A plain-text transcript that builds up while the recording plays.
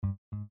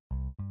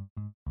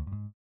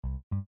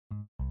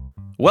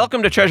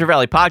Welcome to Treasure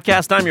Valley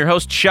Podcast. I'm your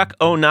host, Chuck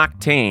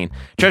O'Noctane.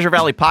 Treasure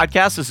Valley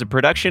Podcast is a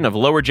production of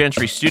Lower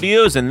Gentry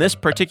Studios, and this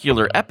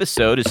particular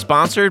episode is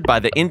sponsored by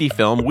the indie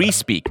film We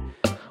Speak.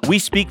 We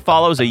Speak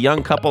follows a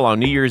young couple on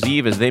New Year's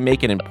Eve as they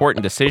make an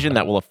important decision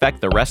that will affect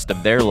the rest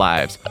of their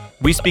lives.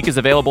 We Speak is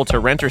available to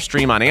rent or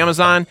stream on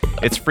Amazon.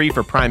 It's free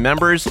for Prime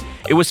members.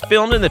 It was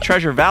filmed in the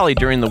Treasure Valley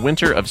during the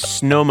winter of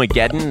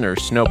Snowmageddon or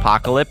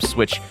Snowpocalypse,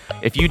 which,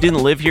 if you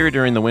didn't live here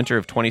during the winter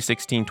of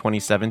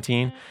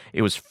 2016-2017,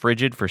 it was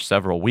frigid for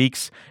several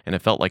weeks, and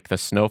it felt like the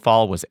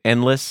snowfall was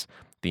endless.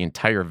 The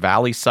entire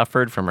valley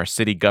suffered from our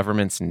city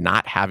governments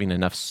not having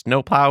enough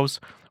snowplows.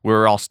 We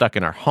were all stuck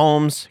in our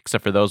homes,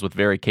 except for those with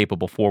very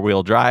capable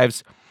four-wheel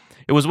drives.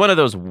 It was one of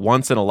those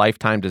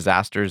once-in-a-lifetime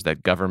disasters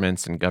that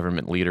governments and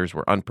government leaders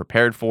were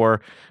unprepared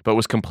for, but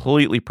was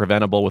completely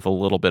preventable with a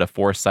little bit of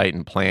foresight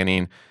and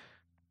planning.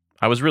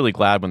 I was really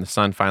glad when the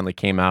sun finally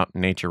came out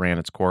and nature ran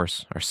its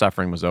course, our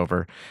suffering was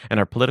over, and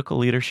our political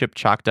leadership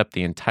chalked up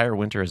the entire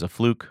winter as a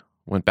fluke,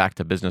 went back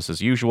to business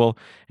as usual,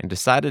 and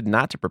decided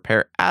not to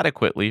prepare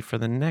adequately for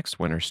the next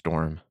winter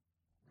storm.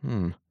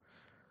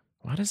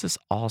 Why does this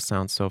all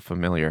sound so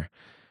familiar?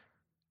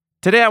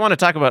 Today I want to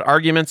talk about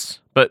arguments,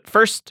 but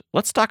first,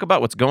 let's talk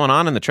about what's going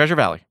on in the Treasure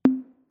Valley.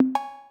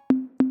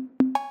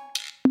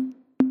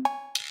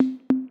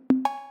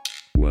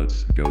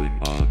 What's going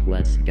on?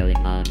 What's going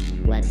on?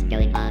 What's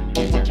going on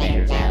in the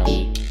Treasure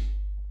Valley?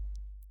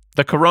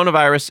 The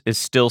coronavirus is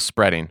still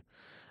spreading.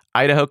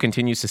 Idaho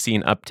continues to see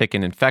an uptick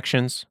in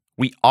infections.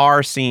 We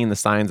are seeing the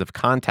signs of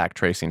contact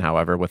tracing,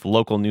 however, with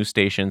local news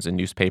stations and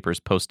newspapers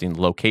posting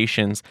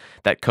locations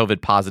that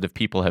COVID-positive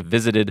people have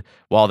visited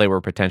while they were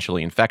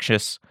potentially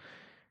infectious.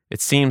 It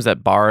seems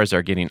that bars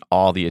are getting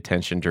all the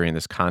attention during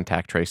this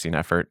contact tracing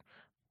effort.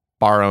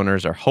 Bar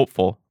owners are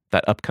hopeful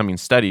that upcoming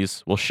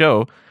studies will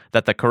show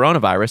that the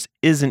coronavirus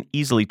isn't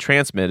easily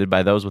transmitted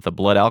by those with a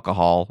blood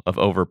alcohol of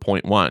over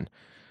 0.1.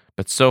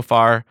 But so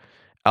far,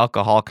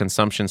 alcohol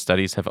consumption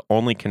studies have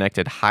only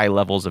connected high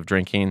levels of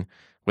drinking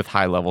with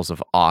high levels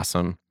of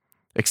awesome,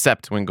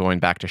 except when going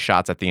back to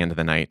shots at the end of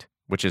the night,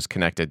 which is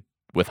connected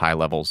with high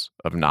levels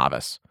of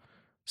novice.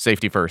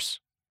 Safety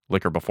first,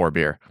 liquor before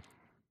beer.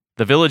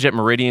 The Village at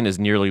Meridian is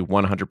nearly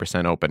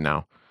 100% open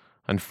now.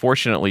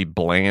 Unfortunately,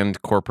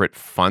 bland corporate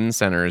fun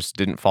centers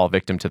didn't fall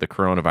victim to the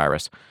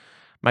coronavirus.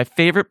 My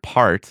favorite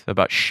part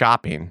about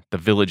shopping the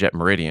Village at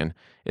Meridian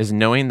is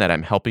knowing that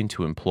I'm helping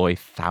to employ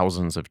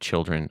thousands of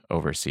children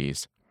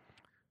overseas.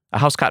 A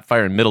house caught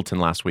fire in Middleton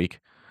last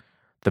week.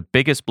 The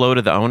biggest blow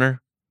to the owner?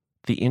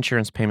 The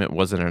insurance payment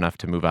wasn't enough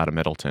to move out of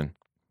Middleton.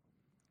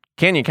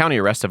 Canyon County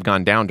arrests have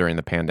gone down during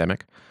the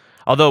pandemic.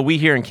 Although we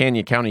here in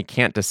Canyon County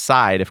can't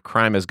decide if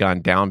crime has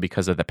gone down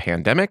because of the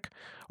pandemic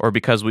or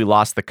because we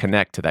lost the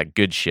connect to that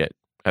good shit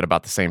at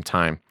about the same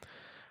time.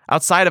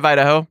 Outside of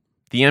Idaho,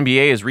 the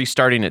NBA is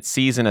restarting its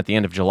season at the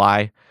end of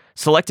July.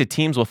 Selected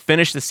teams will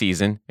finish the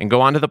season and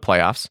go on to the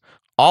playoffs.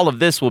 All of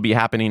this will be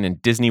happening in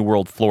Disney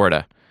World,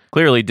 Florida.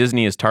 Clearly,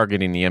 Disney is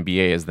targeting the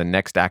NBA as the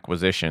next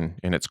acquisition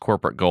in its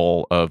corporate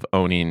goal of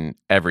owning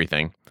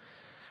everything.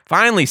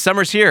 Finally,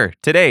 summer's here.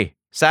 Today,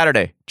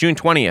 Saturday, June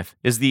 20th,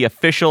 is the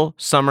official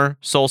summer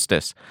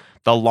solstice,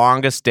 the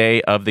longest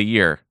day of the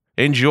year.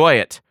 Enjoy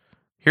it.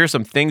 Here are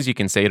some things you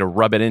can say to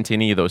rub it into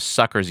any of those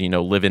suckers you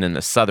know living in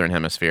the southern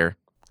hemisphere.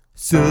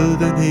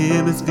 Southern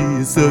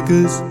hemisphere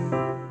suckers,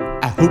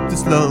 I hope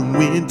this long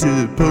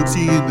winter pokes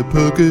you in the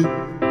poker.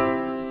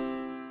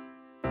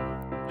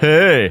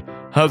 Hey,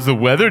 how's the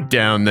weather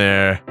down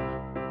there?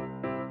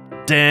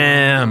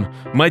 Damn,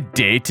 my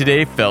day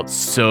today felt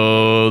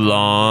so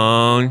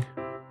long.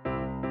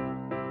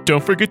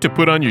 Don't forget to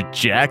put on your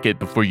jacket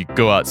before you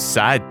go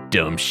outside,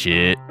 dumb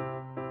shit.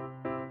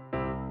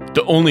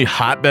 The only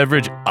hot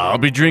beverage I'll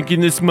be drinking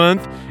this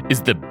month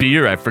is the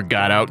beer I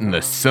forgot out in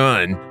the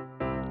sun.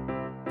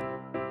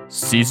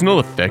 Seasonal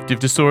affective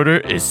disorder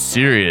is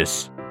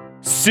serious.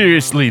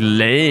 Seriously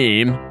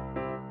lame.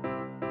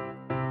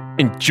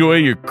 Enjoy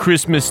your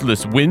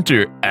Christmasless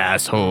winter,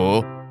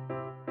 asshole.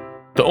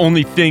 The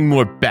only thing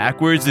more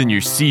backwards than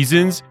your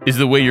seasons is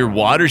the way your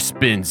water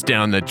spins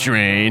down the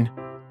drain.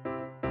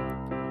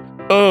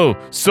 Oh,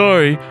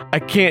 sorry, I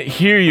can't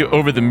hear you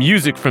over the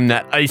music from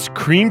that ice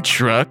cream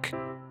truck.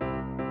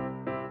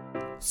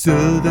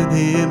 Southern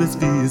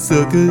hemisphere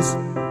suckers,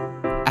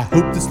 I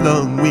hope this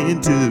long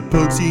winter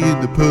pokes you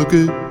in the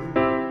poker.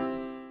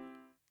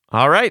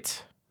 All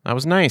right, that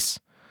was nice.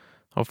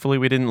 Hopefully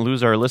we didn't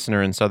lose our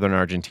listener in southern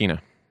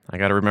Argentina. I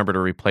got to remember to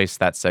replace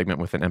that segment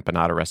with an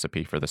empanada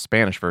recipe for the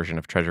Spanish version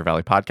of Treasure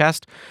Valley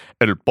Podcast,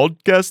 El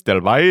Podcast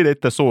del Valle de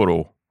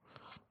Tesoro.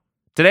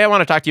 Today I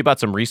want to talk to you about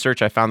some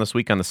research I found this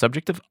week on the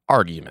subject of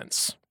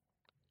arguments.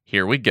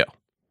 Here we go.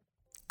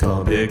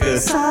 Come pick a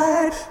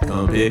side,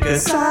 come pick a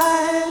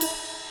side.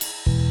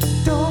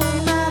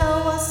 Don't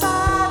matter what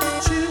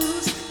side you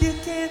choose, you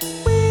can't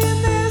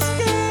win this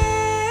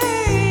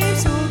game,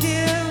 so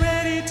get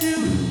ready to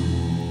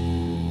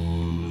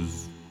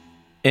lose.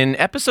 In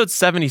episode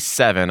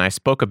 77, I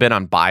spoke a bit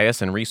on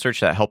bias and research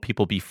that help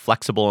people be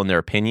flexible in their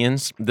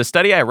opinions. The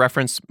study I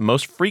referenced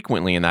most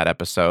frequently in that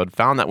episode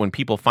found that when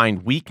people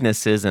find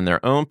weaknesses in their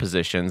own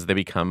positions, they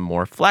become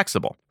more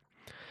flexible.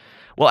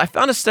 Well, I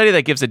found a study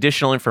that gives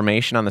additional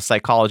information on the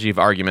psychology of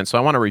argument, so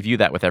I want to review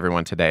that with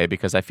everyone today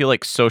because I feel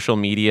like social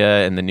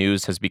media and the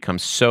news has become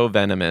so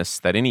venomous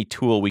that any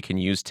tool we can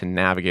use to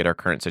navigate our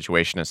current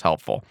situation is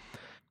helpful.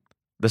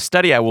 The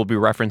study I will be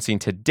referencing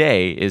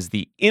today is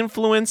the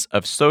influence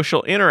of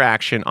social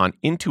interaction on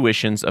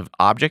intuitions of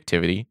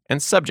objectivity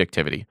and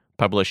subjectivity,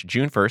 published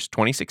June 1st,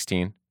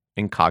 2016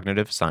 in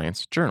Cognitive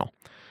Science Journal.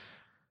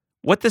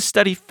 What this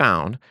study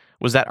found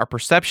was that our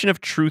perception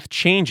of truth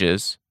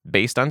changes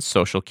based on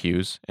social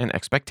cues and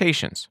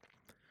expectations.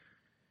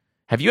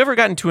 Have you ever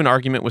gotten into an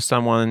argument with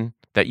someone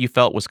that you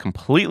felt was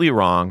completely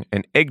wrong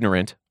and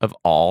ignorant of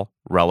all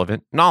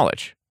relevant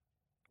knowledge?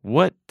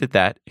 What did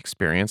that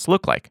experience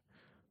look like?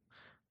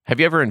 Have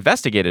you ever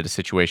investigated a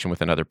situation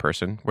with another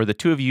person where the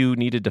two of you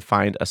needed to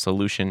find a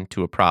solution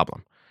to a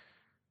problem?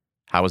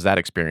 How was that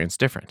experience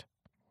different?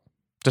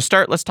 To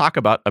start, let's talk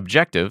about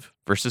objective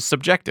versus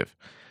subjective.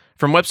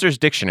 From Webster's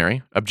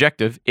dictionary,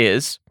 objective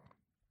is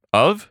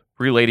of,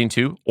 relating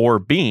to, or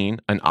being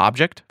an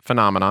object,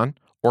 phenomenon,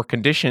 or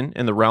condition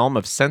in the realm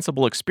of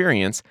sensible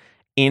experience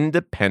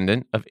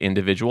independent of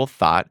individual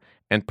thought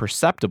and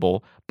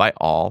perceptible by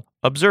all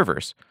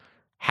observers,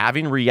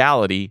 having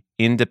reality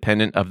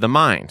independent of the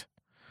mind.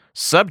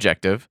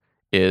 Subjective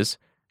is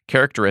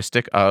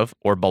characteristic of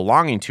or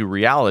belonging to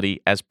reality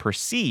as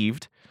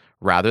perceived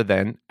rather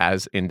than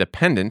as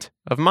independent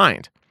of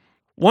mind.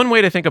 One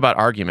way to think about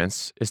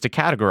arguments is to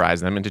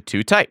categorize them into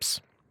two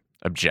types: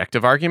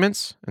 objective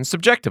arguments and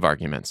subjective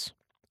arguments.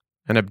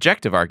 An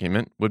objective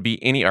argument would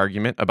be any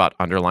argument about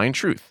underlying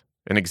truth.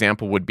 An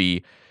example would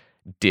be,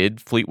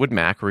 did Fleetwood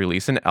Mac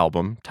release an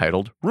album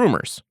titled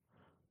Rumors?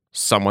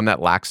 Someone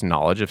that lacks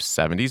knowledge of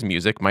 70s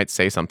music might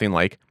say something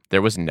like,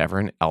 there was never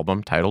an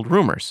album titled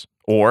Rumors,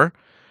 or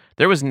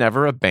there was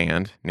never a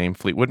band named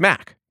Fleetwood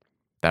Mac.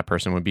 That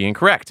person would be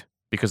incorrect,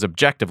 because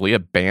objectively, a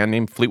band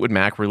named Fleetwood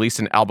Mac released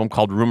an album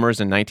called Rumors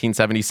in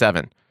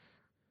 1977.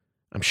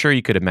 I'm sure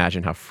you could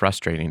imagine how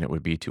frustrating it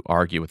would be to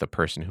argue with a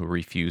person who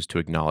refused to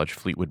acknowledge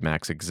Fleetwood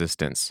Mac's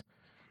existence.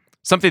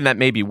 Something that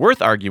may be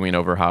worth arguing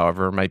over,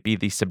 however, might be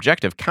the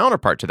subjective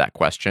counterpart to that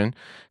question,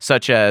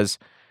 such as,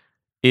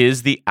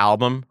 is the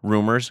album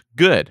Rumors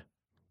good?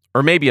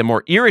 Or maybe a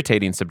more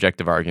irritating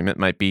subjective argument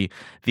might be,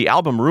 the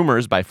album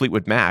Rumors by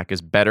Fleetwood Mac is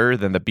better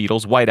than the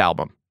Beatles' White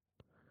Album.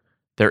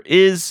 There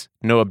is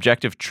no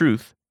objective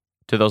truth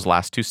to those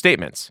last two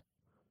statements.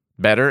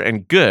 Better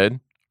and good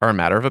are a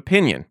matter of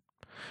opinion.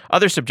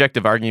 Other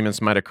subjective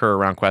arguments might occur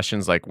around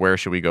questions like, where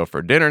should we go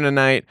for dinner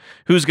tonight?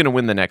 Who's going to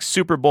win the next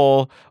Super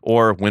Bowl?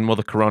 Or when will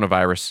the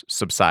coronavirus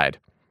subside?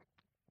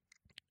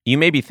 You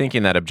may be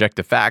thinking that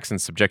objective facts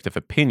and subjective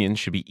opinions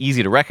should be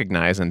easy to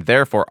recognize, and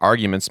therefore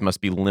arguments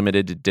must be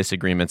limited to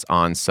disagreements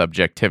on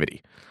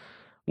subjectivity.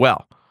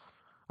 Well,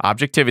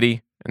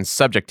 objectivity and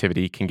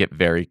subjectivity can get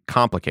very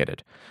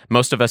complicated.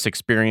 Most of us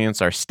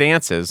experience our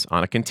stances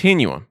on a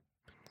continuum,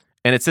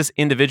 and it's this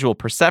individual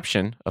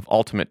perception of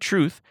ultimate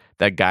truth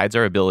that guides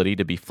our ability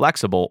to be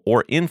flexible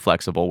or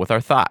inflexible with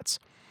our thoughts.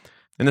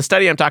 In the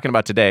study I'm talking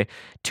about today,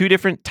 two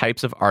different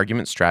types of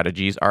argument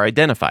strategies are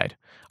identified: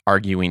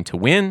 arguing to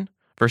win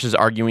versus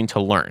arguing to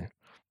learn.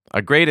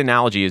 A great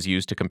analogy is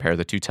used to compare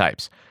the two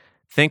types.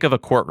 Think of a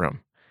courtroom.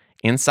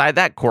 Inside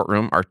that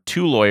courtroom are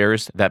two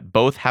lawyers that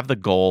both have the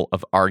goal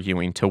of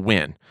arguing to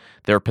win.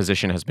 Their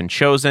position has been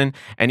chosen,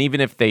 and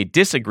even if they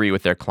disagree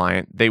with their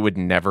client, they would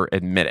never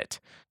admit it.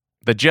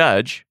 The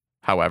judge,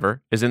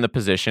 however, is in the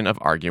position of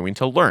arguing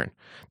to learn.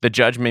 The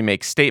judge may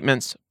make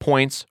statements,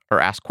 points,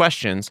 or ask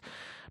questions,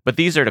 but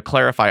these are to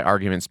clarify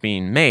arguments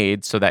being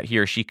made so that he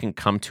or she can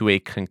come to a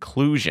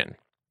conclusion.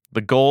 The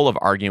goal of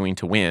arguing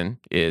to win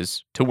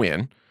is to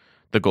win.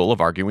 The goal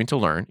of arguing to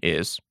learn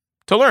is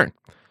to learn.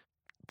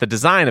 The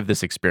design of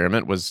this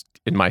experiment was,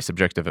 in my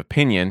subjective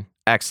opinion,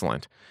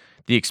 excellent.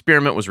 The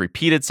experiment was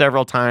repeated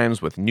several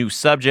times with new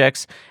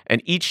subjects,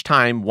 and each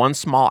time one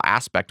small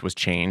aspect was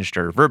changed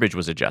or verbiage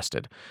was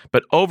adjusted.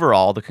 But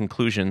overall, the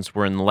conclusions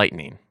were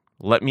enlightening.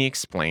 Let me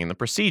explain the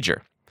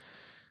procedure.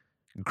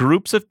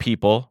 Groups of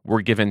people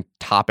were given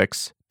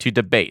topics to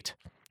debate.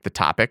 The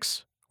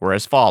topics were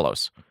as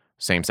follows: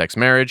 same-sex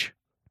marriage,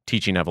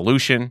 teaching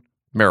evolution,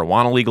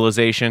 marijuana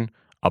legalization,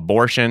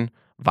 abortion,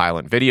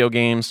 violent video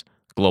games,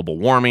 global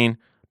warming,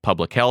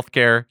 public health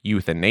care,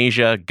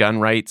 euthanasia, gun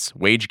rights,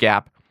 wage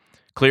gap.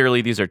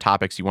 Clearly, these are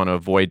topics you want to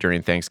avoid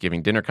during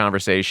Thanksgiving dinner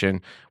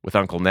conversation with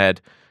Uncle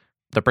Ned.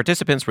 The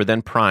participants were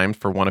then primed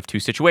for one of two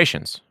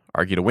situations: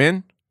 argue to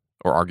win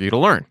or argue to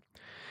learn.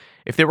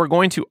 If they were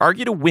going to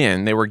argue to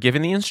win, they were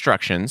given the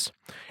instructions,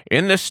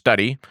 in this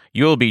study,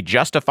 you will be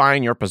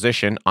justifying your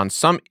position on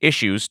some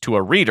issues to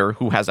a reader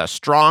who has a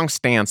strong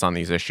stance on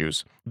these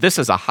issues. This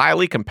is a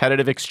highly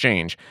competitive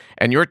exchange,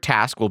 and your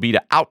task will be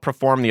to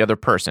outperform the other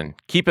person.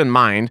 Keep in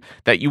mind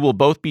that you will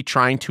both be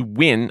trying to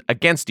win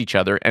against each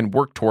other and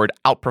work toward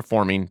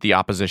outperforming the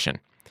opposition.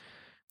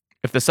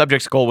 If the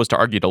subject's goal was to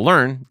argue to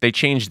learn, they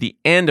changed the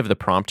end of the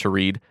prompt to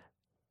read,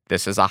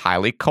 "This is a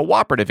highly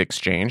cooperative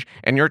exchange,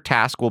 and your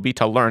task will be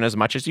to learn as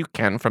much as you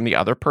can from the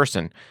other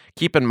person.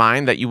 Keep in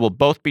mind that you will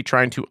both be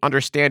trying to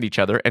understand each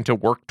other and to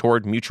work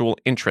toward mutual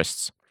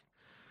interests."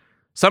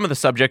 Some of the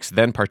subjects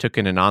then partook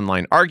in an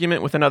online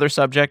argument with another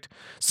subject.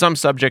 Some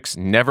subjects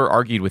never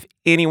argued with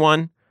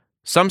anyone.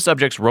 Some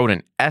subjects wrote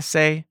an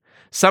essay.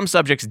 Some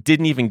subjects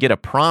didn't even get a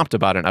prompt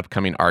about an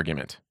upcoming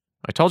argument.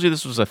 I told you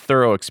this was a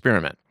thorough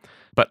experiment.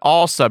 But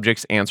all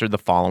subjects answered the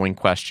following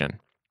question.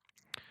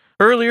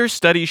 Earlier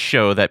studies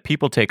show that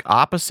people take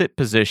opposite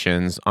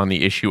positions on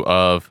the issue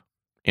of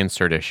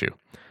insert issue.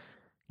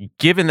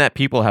 Given that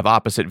people have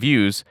opposite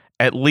views,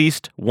 at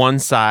least one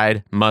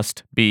side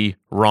must be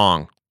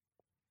wrong.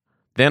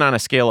 Then on a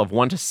scale of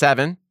 1 to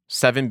 7,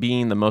 7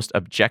 being the most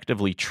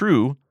objectively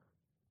true,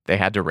 they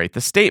had to rate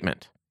the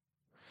statement.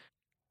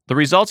 The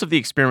results of the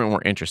experiment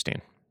were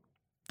interesting.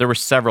 There were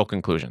several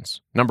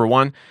conclusions. Number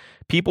 1,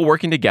 people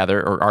working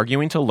together or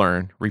arguing to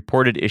learn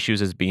reported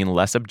issues as being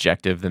less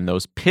objective than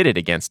those pitted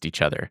against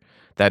each other.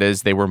 That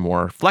is, they were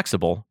more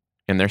flexible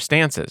in their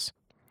stances.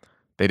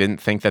 They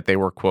didn't think that they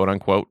were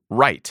quote-unquote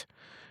right.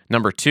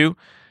 Number 2,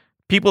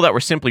 people that were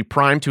simply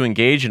primed to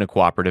engage in a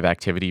cooperative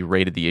activity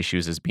rated the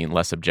issues as being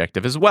less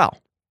objective as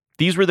well.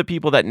 These were the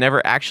people that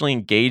never actually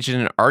engaged in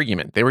an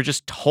argument. They were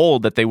just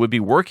told that they would be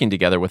working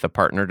together with a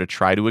partner to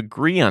try to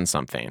agree on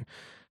something.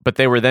 But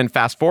they were then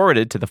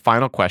fast-forwarded to the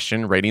final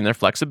question rating their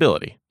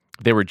flexibility.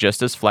 They were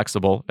just as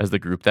flexible as the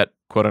group that,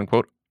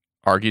 quote-unquote,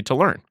 argued to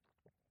learn.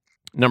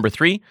 Number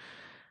 3,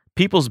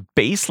 people's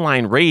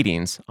baseline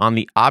ratings on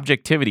the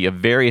objectivity of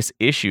various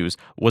issues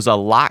was a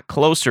lot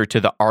closer to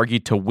the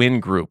argued to win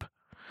group.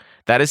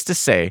 That is to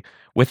say,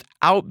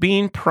 without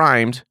being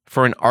primed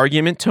for an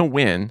argument to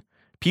win,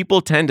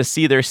 people tend to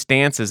see their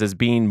stances as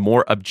being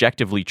more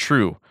objectively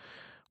true,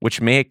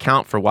 which may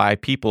account for why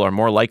people are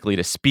more likely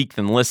to speak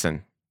than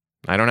listen.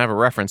 I don't have a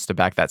reference to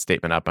back that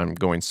statement up. I'm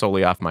going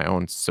solely off my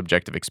own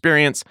subjective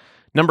experience.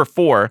 Number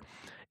 4,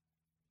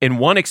 in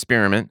one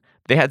experiment,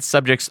 they had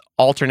subjects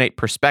alternate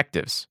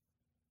perspectives.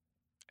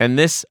 And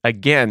this,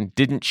 again,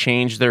 didn't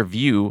change their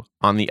view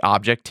on the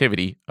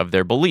objectivity of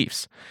their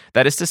beliefs.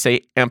 That is to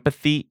say,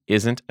 empathy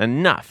isn't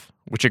enough,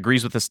 which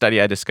agrees with the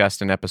study I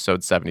discussed in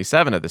episode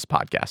 77 of this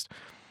podcast.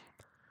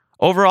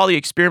 Overall, the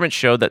experiment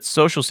showed that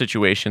social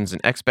situations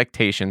and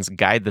expectations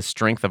guide the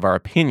strength of our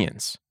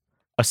opinions.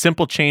 A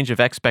simple change of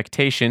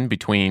expectation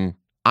between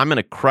 "I'm going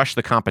to crush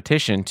the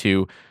competition"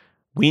 to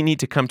 "we need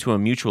to come to a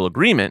mutual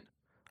agreement"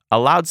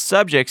 allowed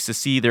subjects to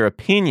see their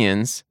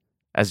opinions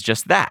as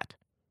just that.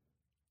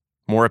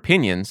 More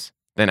opinions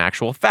than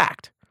actual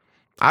fact.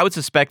 I would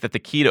suspect that the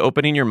key to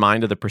opening your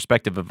mind to the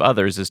perspective of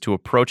others is to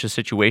approach a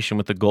situation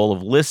with the goal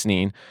of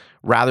listening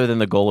rather than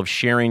the goal of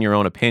sharing your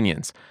own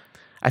opinions.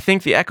 I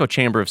think the echo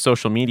chamber of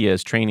social media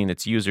is training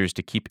its users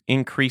to keep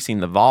increasing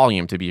the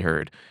volume to be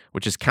heard,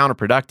 which is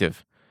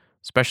counterproductive,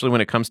 especially when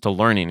it comes to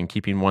learning and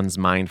keeping one's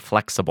mind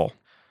flexible.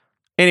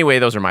 Anyway,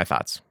 those are my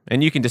thoughts,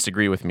 and you can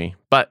disagree with me,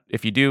 but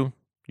if you do,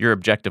 you're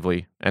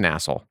objectively an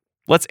asshole.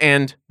 Let's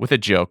end with a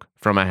joke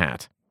from a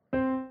hat.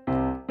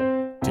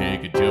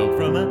 Take a joke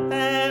from a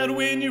hat.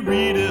 When you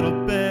read it,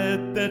 I'll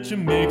bet that you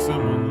make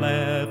someone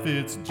laugh.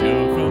 It's a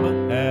joke from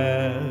a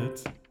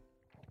hat.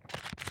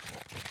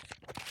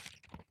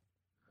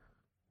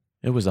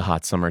 It was a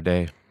hot summer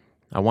day.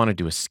 I wanted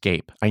to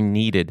escape. I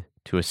needed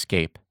to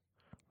escape.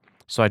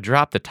 So I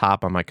dropped the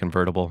top on my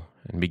convertible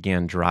and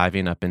began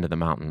driving up into the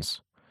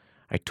mountains.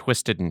 I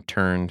twisted and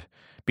turned,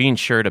 being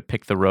sure to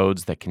pick the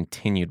roads that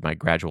continued my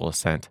gradual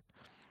ascent.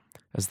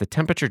 As the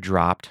temperature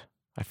dropped,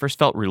 I first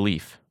felt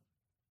relief,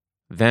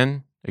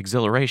 then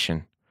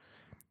exhilaration.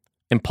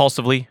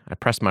 Impulsively, I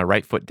pressed my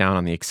right foot down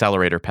on the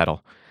accelerator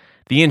pedal.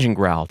 The engine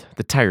growled,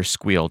 the tires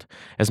squealed,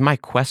 as my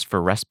quest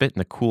for respite in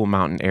the cool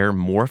mountain air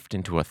morphed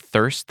into a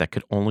thirst that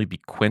could only be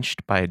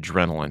quenched by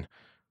adrenaline.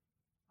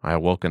 I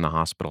awoke in the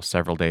hospital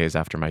several days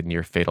after my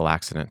near-fatal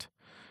accident.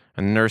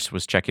 A nurse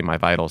was checking my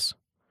vitals.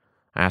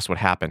 I asked what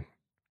happened.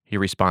 He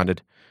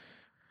responded,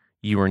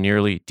 "You were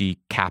nearly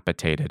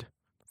decapitated.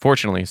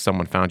 Fortunately,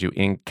 someone found you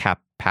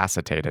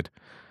incapacitated,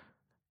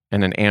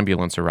 and an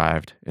ambulance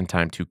arrived in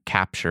time to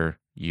capture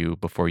you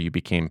before you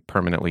became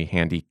permanently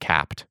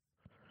handicapped."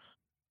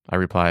 I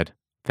replied,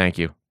 "Thank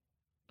you.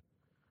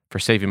 For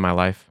saving my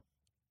life,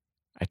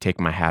 I take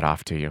my hat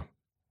off to you."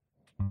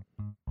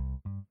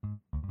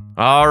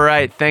 All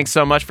right. Thanks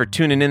so much for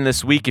tuning in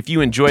this week. If you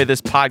enjoy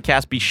this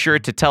podcast, be sure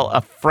to tell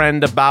a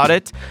friend about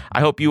it. I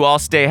hope you all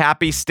stay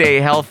happy, stay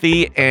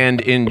healthy,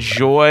 and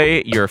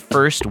enjoy your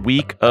first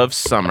week of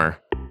summer.